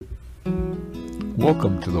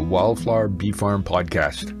Welcome to the Wildflower Bee Farm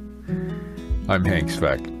Podcast. I'm Hank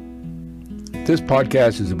Sveck. This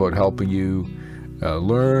podcast is about helping you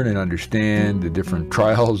learn and understand the different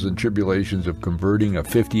trials and tribulations of converting a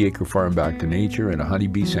 50-acre farm back to nature and a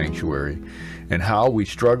honeybee sanctuary, and how we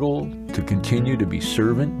struggle to continue to be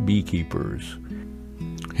servant beekeepers.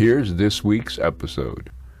 Here's this week's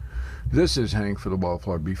episode. This is Hank for the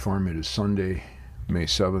Wildflower Bee Farm. It is Sunday, May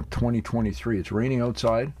 7th, 2023. It's raining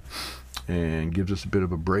outside and gives us a bit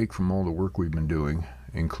of a break from all the work we've been doing,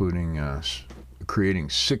 including creating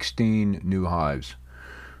 16 new hives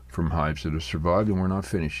from hives that have survived, and we're not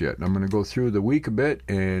finished yet. And I'm going to go through the week a bit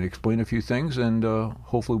and explain a few things, and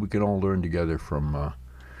hopefully we can all learn together from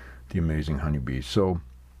the amazing honeybees. So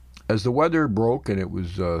as the weather broke and it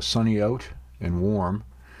was sunny out and warm,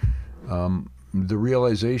 the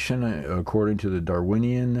realization, according to the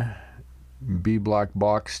Darwinian bee black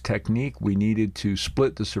box technique, we needed to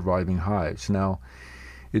split the surviving hives. Now,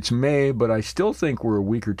 it's May, but I still think we're a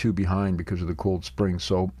week or two behind because of the cold spring.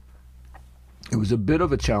 So it was a bit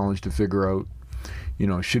of a challenge to figure out,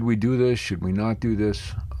 should we do this? Should we not do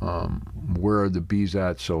this? Where are the bees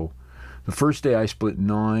at? So the first day I split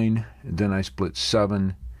 9, and then I split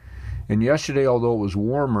 7. And yesterday, although it was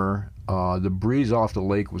warmer, the breeze off the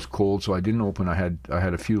lake was cold, so I didn't open. I had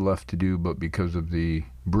a few left to do, but because of the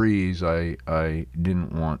breeze, I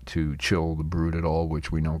didn't want to chill the brood at all,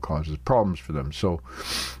 which we know causes problems for them. So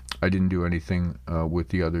I didn't do anything with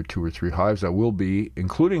the other 2 or 3 hives. I will be,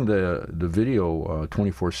 including the video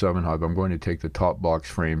 24/7 hive. I'm going to take the top box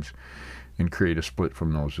frames and create a split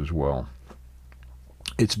from those as well.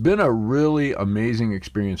 It's been a really amazing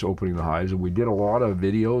experience opening the hives, and we did a lot of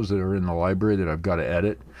videos that are in the library that I've got to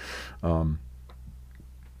edit,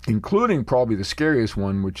 including probably the scariest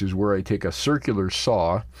one, which is where I take a circular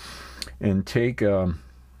saw and take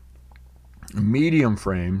medium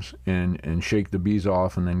frames and shake the bees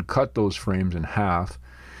off, and then cut those frames in half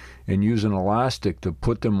and use an elastic to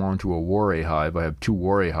put them onto a warray hive. I have 2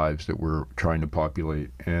 warray hives that we're trying to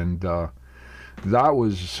populate, and that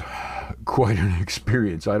was quite an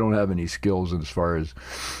experience. I don't have any skills as far as,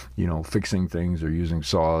 fixing things or using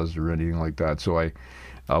saws or anything like that. So I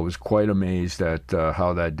was quite amazed at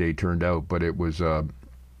how that day turned out. But it was an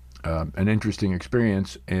interesting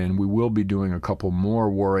experience, and we will be doing a couple more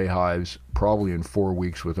warray hives probably in 4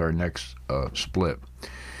 weeks with our next split.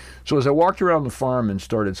 So as I walked around the farm and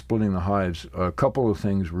started splitting the hives, a couple of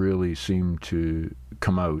things really seemed to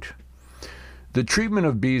come out. The treatment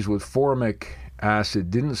of bees with formic acid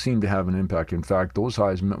didn't seem to have an impact. In fact, those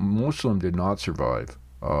hives, most of them did not survive.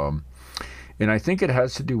 And I think it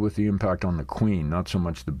has to do with the impact on the queen, not so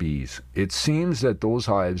much the bees. It seems that those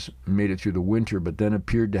hives made it through the winter, but then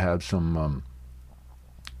appeared to have some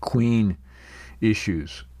queen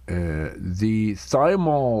issues. The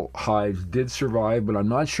thiamol hives did survive, but I'm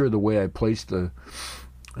not sure the way I placed the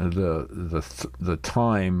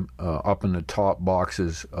thyme up in the top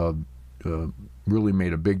boxes really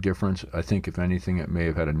made a big difference. I think, if anything, it may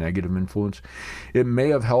have had a negative influence. It may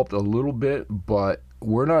have helped a little bit, but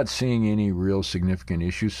we're not seeing any real significant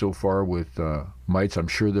issues so far with mites. I'm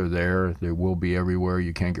sure they're there. They will be everywhere.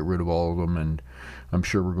 You can't get rid of all of them, and I'm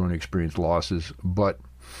sure we're going to experience losses. But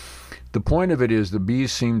the point of it is the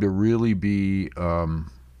bees seem to really be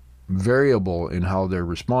variable in how they're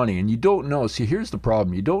responding. And you don't know. See, here's the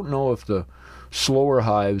problem. You don't know if the slower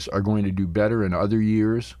hives are going to do better in other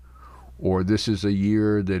years, or this is a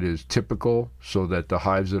year that is typical, so that the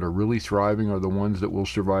hives that are really thriving are the ones that will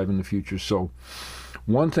survive in the future. So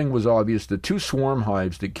one thing was obvious. The 2 swarm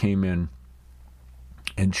hives that came in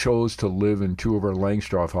and chose to live in 2 of our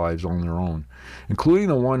Langstroth hives on their own, including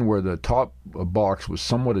the one where the top box was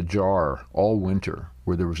somewhat ajar all winter,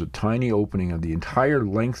 where there was a tiny opening of the entire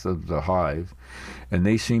length of the hive, and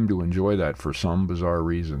they seemed to enjoy that for some bizarre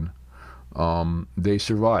reason. They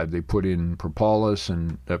survived. They put in propolis,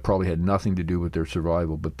 and that probably had nothing to do with their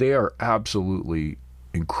survival, but they are absolutely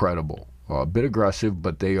incredible. A bit aggressive,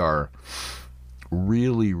 but they are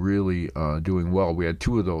really, really doing well. We had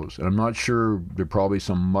 2 of those, and I'm not sure, they're probably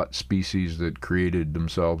some mutt species that created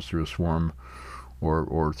themselves through a swarm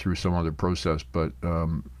or through some other process, but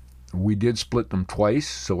we did split them twice,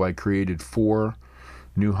 so I created 4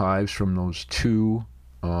 new hives from those 2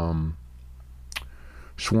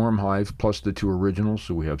 swarm hives plus the 2 originals,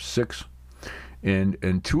 so we have 6.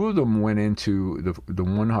 And 2 of them went into the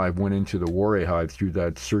one hive went into the warray hive through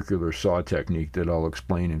that circular saw technique that I'll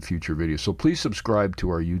explain in future videos. So please subscribe to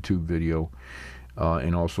our YouTube video,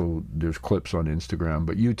 and also there's clips on Instagram.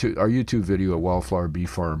 But our YouTube video at Wildflower Bee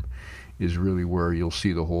Farm is really where you'll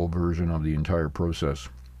see the whole version of the entire process.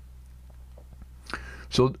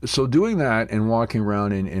 So doing that and walking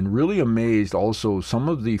around and really amazed also some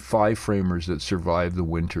of the 5-framers that survived the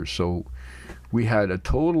winter. So we had a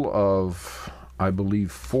total of, I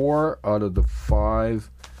believe, 4 out of the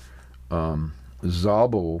 5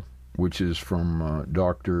 Szabo, which is from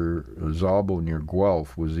Dr. Szabo near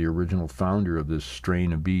Guelph, was the original founder of this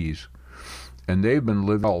strain of bees. And they've been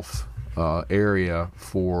living in the Guelph area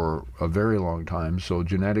for a very long time. So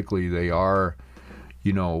genetically they are,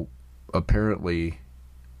 apparently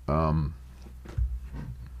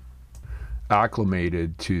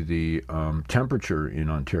acclimated to the temperature in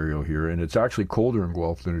Ontario here, and it's actually colder in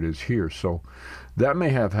Guelph than it is here, so that may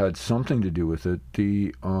have had something to do with it.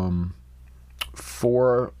 The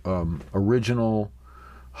 4 original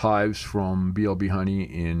hives from BLB Honey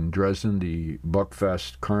in Dresden, the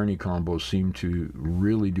Buckfest Carney combo, seem to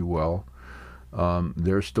really do well.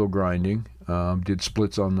 They're still grinding. Did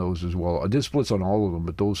splits on those as well. I did splits on all of them,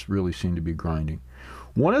 but those really seem to be grinding.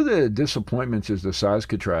 One of the disappointments is the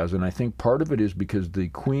Saskatraz, and I think part of it is because the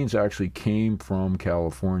queens actually came from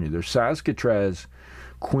California. They're Saskatraz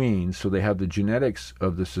queens, so they have the genetics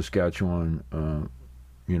of the Saskatchewan,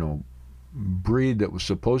 breed that was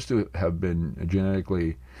supposed to have been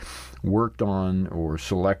genetically worked on or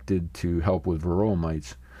selected to help with varroa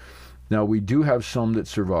mites. Now, we do have some that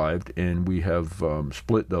survived, and we have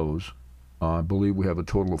split those. I believe we have a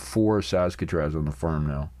total of 4 Saskatraz on the farm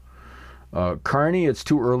now. Carney, it's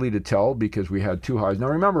too early to tell because we had 2 hives. Now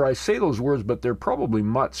remember, I say those words, but they're probably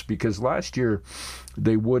mutts because last year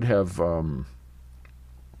they would have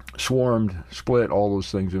swarmed, split, all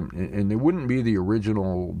those things, and they wouldn't be the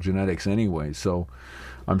original genetics anyway. So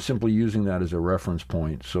I'm simply using that as a reference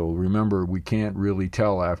point. So remember, we can't really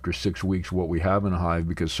tell after 6 weeks what we have in a hive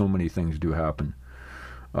because so many things do happen.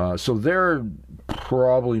 So they're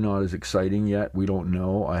probably not as exciting yet. We don't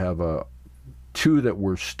know. I have 2 that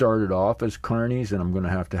were started off as Carneys, and I'm going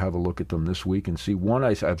to have a look at them this week and see. One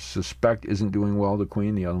I suspect isn't doing well, the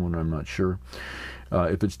queen. The other one I'm not sure.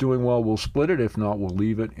 If it's doing well, we'll split it. If not, we'll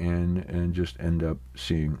leave it and just end up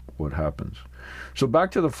seeing what happens. So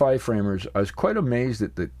back to the 5-framers. I was quite amazed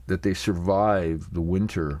that they survived the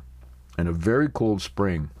winter and a very cold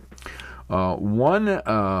spring. One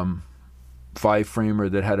 5-framer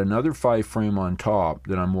that had another 5-frame on top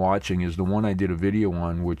that I'm watching is the one I did a video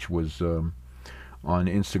on, which was on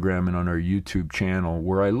Instagram and on our YouTube channel,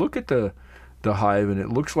 where I look at the hive and it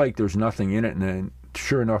looks like there's nothing in it, and then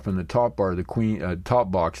sure enough, in the top bar,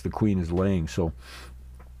 top box, the queen is laying. So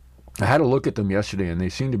I had a look at them yesterday, and they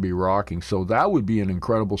seem to be rocking. So that would be an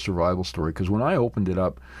incredible survival story, because when I opened it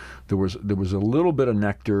up, there was a little bit of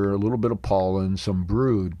nectar, a little bit of pollen, some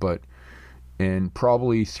brood, and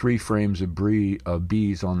probably 3 frames of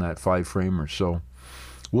bees on that 5-framer. So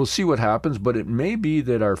we'll see what happens, but it may be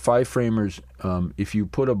that our 5-framers, if you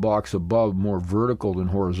put a box above more vertical than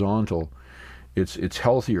horizontal, it's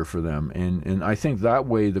healthier for them. And I think that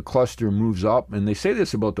way the cluster moves up, and they say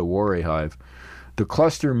this about the Warre hive, the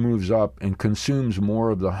cluster moves up and consumes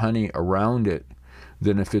more of the honey around it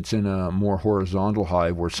than if it's in a more horizontal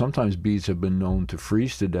hive, where sometimes bees have been known to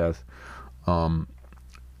freeze to death,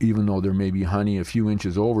 even though there may be honey a few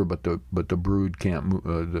inches over, but the brood can't move,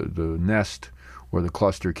 the nest or the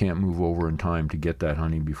cluster can't move over in time to get that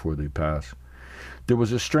honey before they pass. There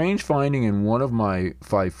was a strange finding in one of my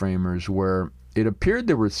 5-framers where it appeared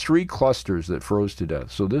there were 3 clusters that froze to death.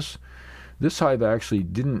 So this hive actually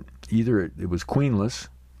didn't, either it was queenless,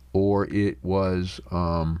 or it was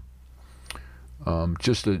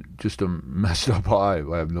just a messed up hive.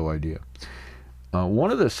 I have no idea.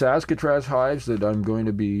 One of the Saskatraz hives that I'm going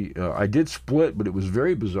to be, I did split, but it was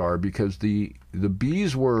very bizarre because the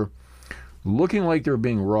bees were looking like they were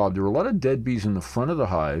being robbed. There were a lot of dead bees in the front of the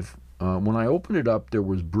hive. When I opened it up, there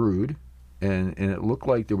was brood, and it looked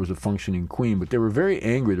like there was a functioning queen, but they were very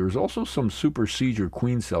angry. There was also some supersedure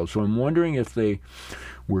queen cells, so I'm wondering if they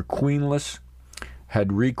were queenless,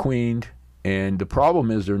 had requeened, and the problem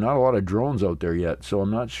is there are not a lot of drones out there yet, so I'm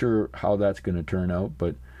not sure how that's going to turn out,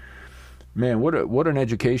 but man, what an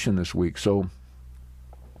education this week. So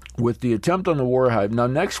with the attempt on the war hive, now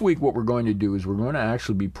next week what we're going to do is we're going to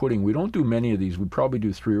actually be putting, we don't do many of these, we probably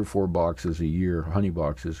do 3 or 4 boxes a year, honey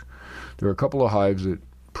boxes. There are a couple of hives that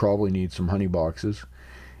probably need some honey boxes.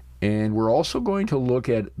 And we're also going to look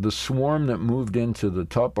at the swarm that moved into the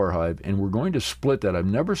top bar hive, and we're going to split that. I've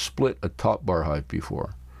never split a top bar hive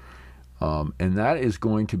before. And that is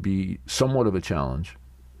going to be somewhat of a challenge.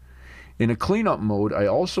 In a cleanup mode, I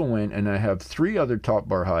also went and I have 3 other top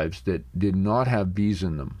bar hives that did not have bees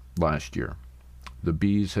in them last year. The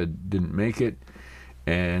bees didn't make it,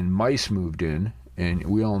 and mice moved in, and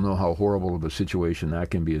we all know how horrible of a situation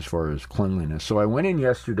that can be as far as cleanliness. So I went in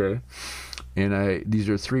yesterday And these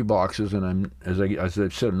are 3 boxes, and as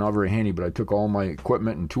I've said, not very handy, but I took all my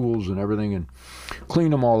equipment and tools and everything and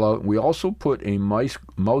cleaned them all out. We also put a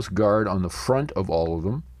mouse guard on the front of all of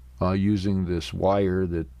them, using this wire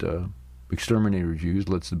that exterminators use.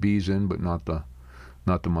 Lets the bees in, but not the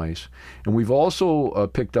mice. And we've also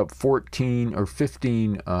picked up 14 or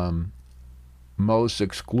 15 mouse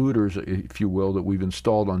excluders, if you will, that we've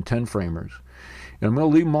installed on 10 framers. And I'm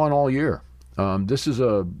going to leave them on all year. This is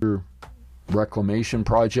a reclamation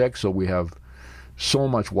project, so we have so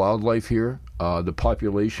much wildlife here. The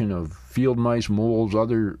population of field mice, moles,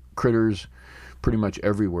 other critters, pretty much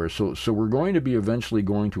everywhere. So we're going to be eventually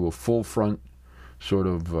going to a full front sort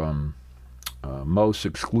of mouse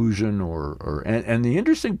exclusion, and the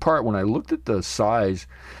interesting part, when I looked at the size,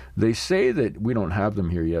 they say that we don't have them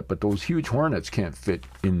here yet, but those huge hornets can't fit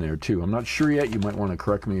in there too. I'm not sure yet. You might want to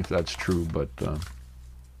correct me if that's true, but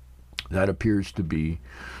that appears to be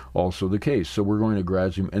also the case. So we're going to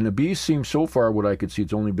gradually, and the bees seem, so far what I could see,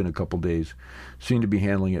 it's only been a couple days, seem to be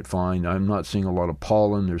handling it fine. I'm not seeing a lot of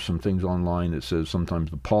pollen. There's some things online that says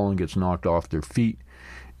sometimes the pollen gets knocked off their feet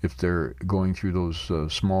if they're going through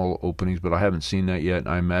those small openings, but I haven't seen that yet.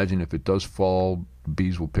 I imagine if it does fall,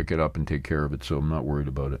 bees will pick it up and take care of it, so I'm not worried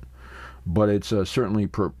about it. But it's certainly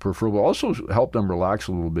preferable. Also help them relax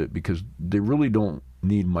a little bit, because they really don't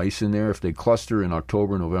need mice in there. If they cluster in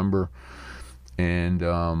October, November, and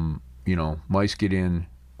mice get in,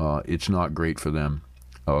 it's not great for them,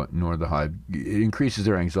 nor the hive. It increases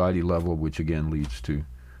their anxiety level, which again leads to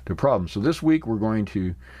problems. So this week we're going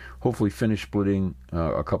to hopefully finish splitting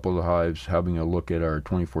a couple of the hives, having a look at our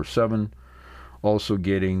 24/7, also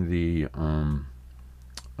getting the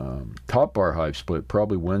top bar hive split.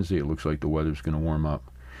 Probably Wednesday. It looks like the weather's going to warm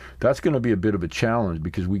up. That's going to be a bit of a challenge,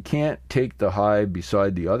 because we can't take the hive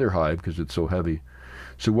beside the other hive because it's so heavy.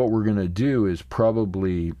 So what we're going to do is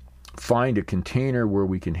probably find a container where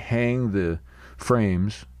we can hang the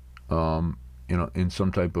frames in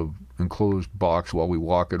some type of enclosed box while we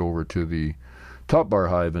walk it over to the top bar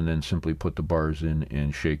hive, and then simply put the bars in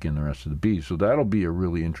and shake in the rest of the bees. So that'll be a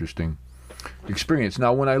really interesting experience.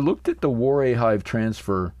 Now, when I looked at the Warray hive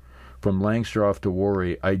transfer from Langstroth to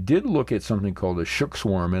Warray, I did look at something called a shook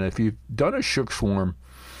swarm. And if you've done a shook swarm,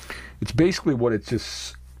 it's basically what it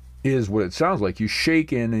just is, what it sounds like. You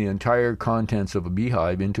shake in the entire contents of a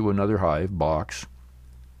beehive into another hive box.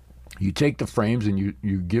 You take the frames and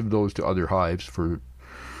you give those to other hives for,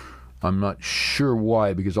 I'm not sure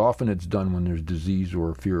why, because often it's done when there's disease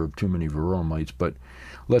or fear of too many varroa mites, but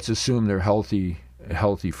let's assume they're healthy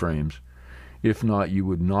frames. If not, you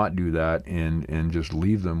would not do that and just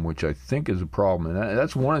leave them, which I think is a problem. And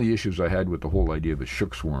that's one of the issues I had with the whole idea of a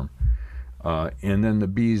shook swarm. And then the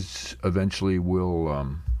bees eventually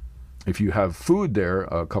will, if you have food there,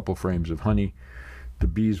 a couple frames of honey, the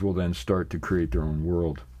bees will then start to create their own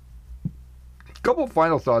world. Couple of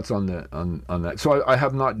final thoughts on that. So I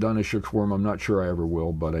have not done a shook swarm. I'm not sure I ever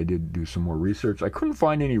will, but I did do some more research. I couldn't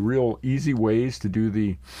find any real easy ways to do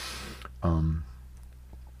the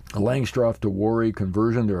Langstroth to Warray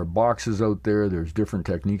conversion. There are boxes out there. There's different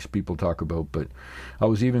techniques people talk about, but I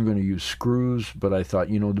was even going to use screws, but I thought,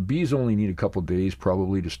 the bees only need a couple days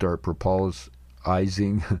probably to start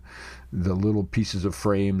propolisizing the little pieces of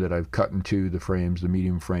frame that I've cut into the frames, the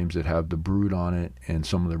medium frames that have the brood on it and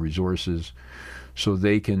some of the resources, so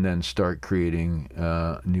they can then start creating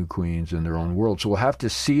new queens in their own world. So we'll have to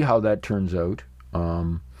see how that turns out.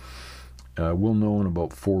 We'll know in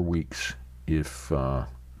about 4 weeks if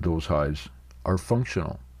those hives are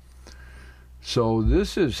functional. So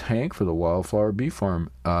this is Hank for the Wildflower Bee Farm.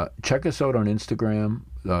 Check us out on Instagram.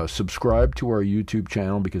 Subscribe to our YouTube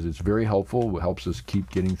channel, because it's very helpful. It helps us keep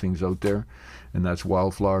getting things out there. And that's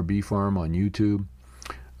Wildflower Bee Farm on YouTube.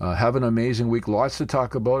 Have an amazing week. Lots to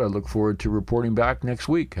talk about. I look forward to reporting back next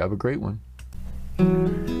week. Have a great one.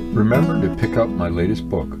 Remember to pick up my latest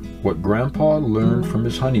book, What Grandpa Learned from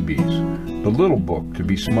His Honeybees, the little book to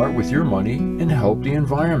be smart with your money and help the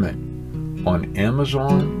environment, on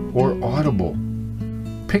Amazon or Audible.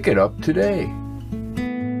 Pick it up today.